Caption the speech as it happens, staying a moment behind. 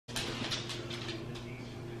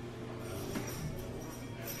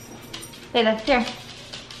Layla, here.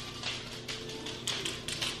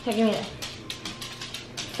 Here, give me this.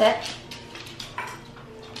 Sit.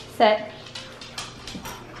 Sit.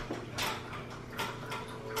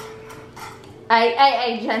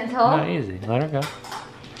 Ay, gentle. No, easy. Let her go.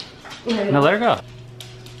 No, let her go.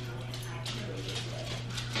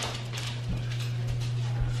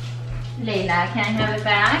 Layla, can I have it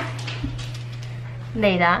back?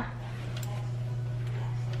 Layla.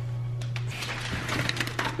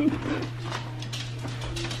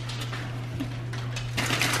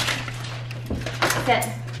 Sit.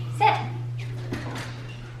 Sit.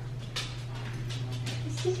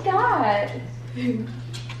 Stop.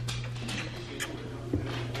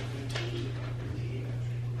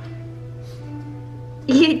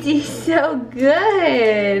 You do so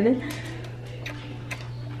good.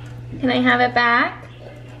 Can I have it back?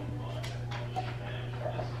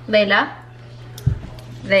 Layla?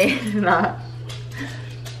 Layla.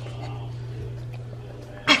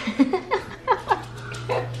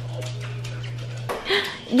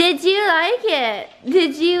 Did you like it?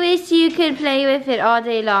 Did you wish you could play with it all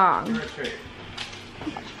day long?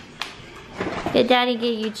 Did Daddy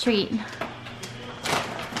give you a treat?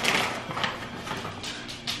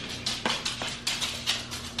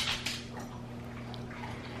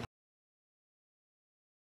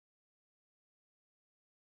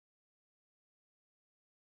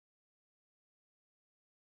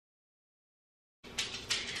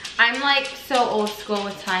 I'm like so old school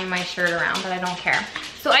with tying my shirt around, but I don't care.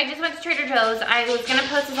 So I just went to Trader Joe's. I was gonna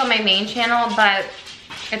post this on my main channel, but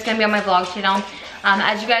it's gonna be on my vlog channel.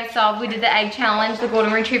 As you guys saw, we did the egg challenge, the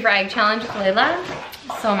golden retriever egg challenge with Layla.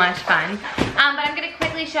 So much fun. But I'm gonna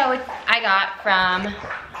quickly show what I got from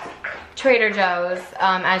Trader Joe's,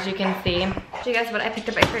 as you can see. Show you guys what I picked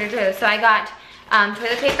up at Trader Joe's. So I got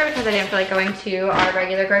toilet paper because I didn't feel like going to our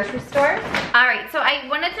regular grocery store. Alright, so I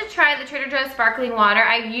wanted to try the Trader Joe's sparkling water.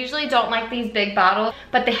 I usually don't like these big bottles,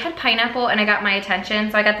 but they had pineapple and it got my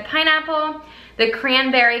attention. So I got the pineapple, the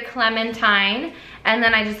cranberry clementine, and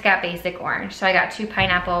then I just got basic orange. So I got 2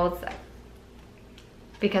 pineapples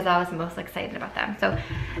because I was most excited about them. So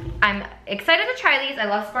I'm excited to try these. I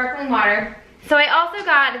love sparkling water. So I also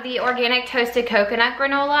got the organic toasted coconut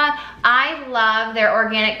granola. I love their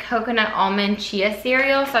organic coconut almond chia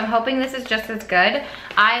cereal, so I'm hoping this is just as good.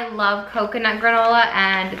 I love coconut granola,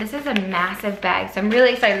 and this is a massive bag, so I'm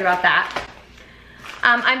really excited about that.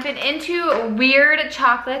 I've been into weird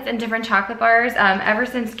chocolates and different chocolate bars ever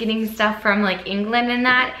since getting stuff from like England and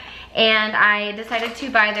that. And I decided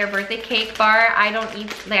to buy their birthday cake bar. I don't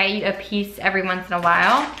eat, like I eat a piece every once in a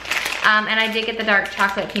while. And I did get the dark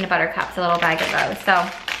chocolate peanut butter cups, a little bag of those. So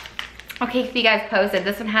I'll keep you guys posted.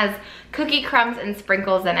 This one has cookie crumbs and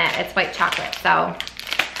sprinkles in it. It's white chocolate, so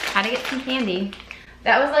had to get some candy.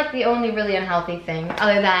 That was like the only really unhealthy thing,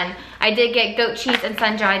 other than I did get goat cheese and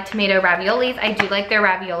sun-dried tomato raviolis. I do like their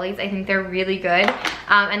raviolis. I think they're really good.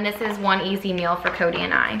 And this is one easy meal for Cody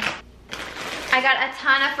and I. I got a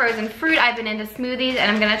ton of frozen fruit. I've been into smoothies, and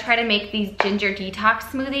I'm gonna try to make these ginger detox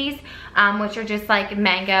smoothies, which are just like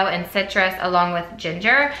mango and citrus along with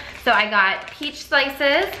ginger. So I got peach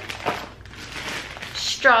slices,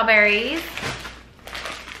 strawberries,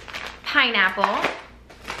 pineapple,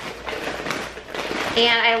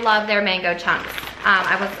 and I love their mango chunks.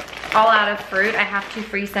 I was all out of fruit. I have to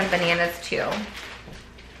freeze some bananas too.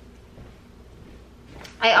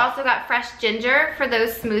 I also got fresh ginger for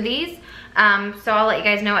those smoothies. So I'll let you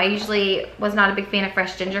guys know, I usually was not a big fan of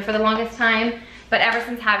fresh ginger for the longest time, but ever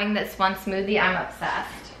since having this one smoothie, I'm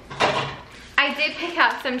obsessed. I did pick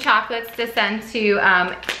up some chocolates to send to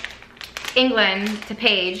England, to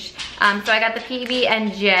Paige. So I got the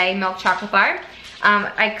PB&J milk chocolate bar.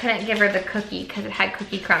 I couldn't give her the cookie because it had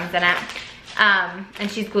cookie crumbs in it, and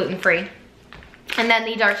she's gluten-free. And then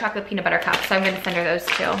the dark chocolate peanut butter cups, so I'm gonna send her those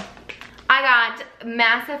too. I got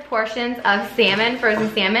massive portions of salmon, frozen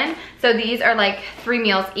salmon. So these are like 3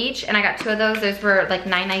 meals each, and I got 2 of those. Those were like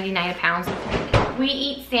 $9.99 a pound. We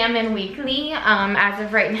eat salmon weekly as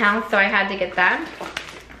of right now, so I had to get them.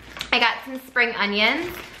 I got some spring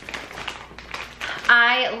onions.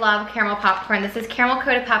 I love caramel popcorn. This is caramel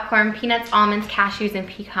coated popcorn, peanuts, almonds, cashews, and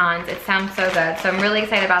pecans. It sounds so good, so I'm really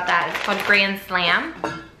excited about that. It's called Grand Slam.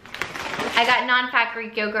 I got non-fat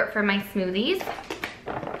Greek yogurt for my smoothies.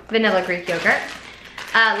 Vanilla Greek yogurt.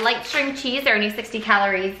 Light string cheese. There are only 60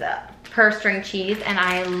 calories per string cheese, and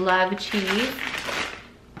I love cheese.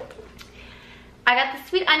 I got the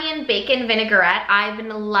sweet onion bacon vinaigrette. I've been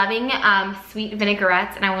loving sweet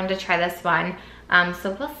vinaigrettes, and I wanted to try this one.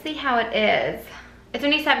 So we'll see how it is. It's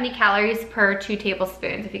only 70 calories per 2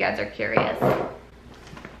 tablespoons, if you guys are curious.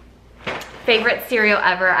 favorite cereal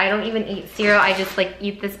ever. I don't even eat cereal. I just like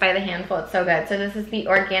eat this by the handful. It's so good. So this is the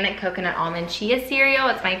organic coconut almond chia cereal.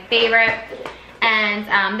 It's my favorite.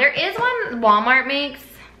 And there is one Walmart makes.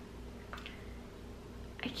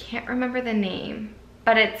 I can't remember the name,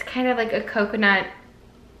 but it's kind of like a coconut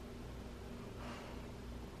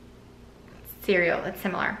cereal. It's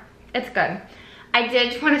similar. It's good. I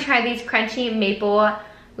did want to try these crunchy maple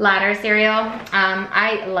ladder cereal.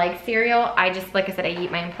 I like cereal. I just, like I said, I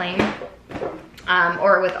eat mine plain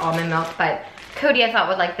or with almond milk, but Cody I thought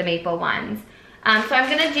would like the maple ones. So I'm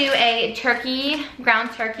gonna do a turkey,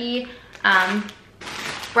 ground turkey,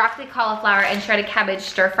 broccoli, cauliflower, and shredded cabbage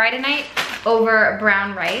stir fry tonight over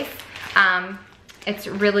brown rice. It's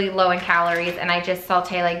really low in calories, and I just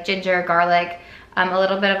saute like ginger, garlic, a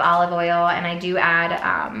little bit of olive oil, and I do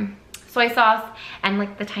add soy sauce and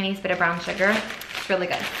like the tiniest bit of brown sugar. It's really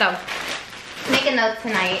good. So making those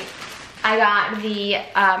tonight. I got the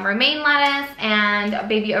romaine lettuce and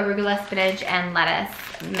baby arugula, spinach, and lettuce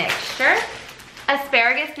mixture.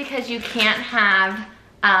 Asparagus, because you can't have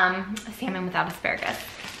salmon without asparagus.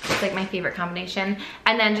 It's like my favorite combination.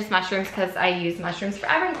 And then just mushrooms, because I use mushrooms for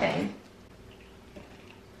everything.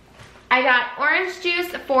 I got orange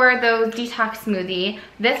juice for those detox smoothie.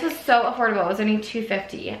 This was so affordable. It was only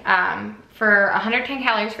 $2.50 for 110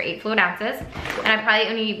 calories for 8 fluid ounces. And I probably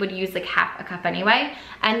only would use like half a cup anyway.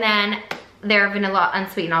 And then their vanilla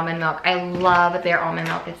unsweetened almond milk. I love their almond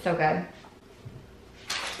milk. It's so good.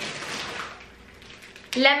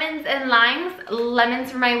 Lemons and limes.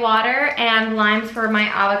 Lemons for my water and limes for my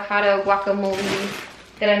avocado guacamole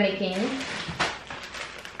that I'm making.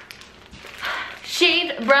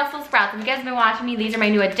 Shaved Brussels sprouts. If you guys have been watching me, these are my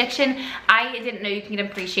new addiction. I didn't know you can get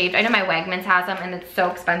them pre-shaved. I know my Wegmans has them and it's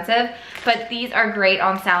so expensive, but these are great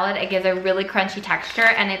on salad. It gives a really crunchy texture,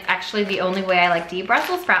 and it's actually the only way I like to eat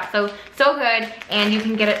Brussels sprouts. So good, and you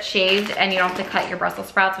can get it shaved and you don't have to cut your Brussels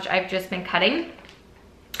sprouts, which I've just been cutting.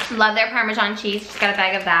 Love their Parmesan cheese. Just got a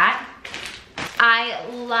bag of that. I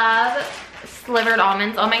love slivered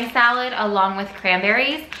almonds on my salad along with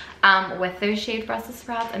cranberries. With those shaved Brussels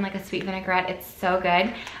sprouts and like a sweet vinaigrette. It's so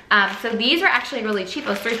good. So these are actually really cheap. It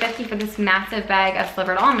was $3.50 for this massive bag of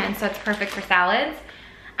slivered almonds, so it's perfect for salads.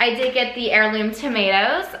 I did get the heirloom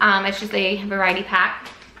tomatoes. It's just a variety pack.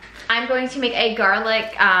 I'm going to make a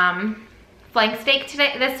garlic flank steak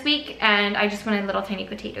this week, and I just wanted little tiny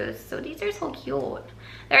potatoes. So these are so cute.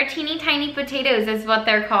 They're teeny tiny potatoes is what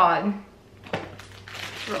they're called.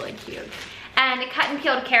 It's really cute. And cut and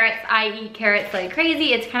peeled carrots. I eat carrots like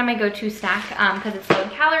crazy. It's kind of my go-to snack because it's low in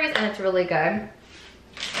calories and it's really good.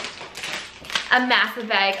 A massive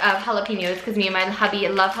bag of jalapenos because me and my hubby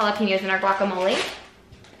love jalapenos in our guacamole.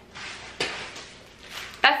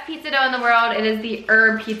 Best pizza dough in the world. It is the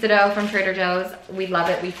herb pizza dough from Trader Joe's. We love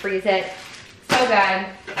it. We freeze it. So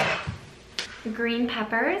good. Green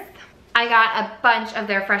peppers. I got a bunch of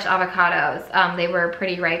their fresh avocados. They were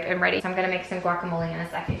pretty ripe and ready. So I'm going to make some guacamole in a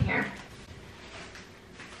second here.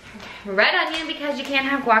 Red onion, because you can't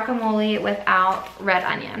have guacamole without red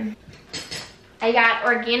onion. I got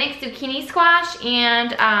organic zucchini squash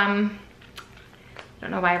and I don't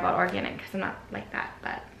know why I bought organic because I'm not like that,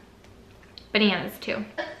 but bananas too.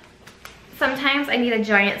 Sometimes I need a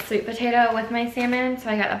giant sweet potato with my salmon, so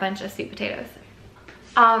I got a bunch of sweet potatoes.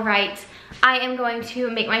 All right, I am going to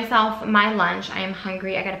make myself my lunch. I am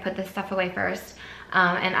hungry. I gotta put this stuff away first,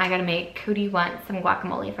 and I gotta make Cody want some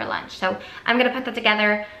guacamole for lunch. So I'm gonna put that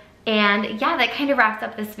together. And yeah, that kind of wraps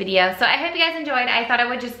up this video. So I hope you guys enjoyed. I thought I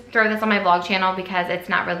would just throw this on my vlog channel because it's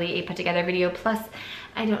not really a put together video. Plus,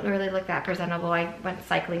 I don't really look that presentable. I went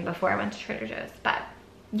cycling before I went to Trader Joe's. But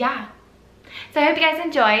yeah. So I hope you guys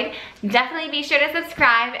enjoyed. Definitely be sure to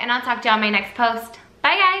subscribe, and I'll talk to you on my next post.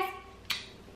 Bye guys.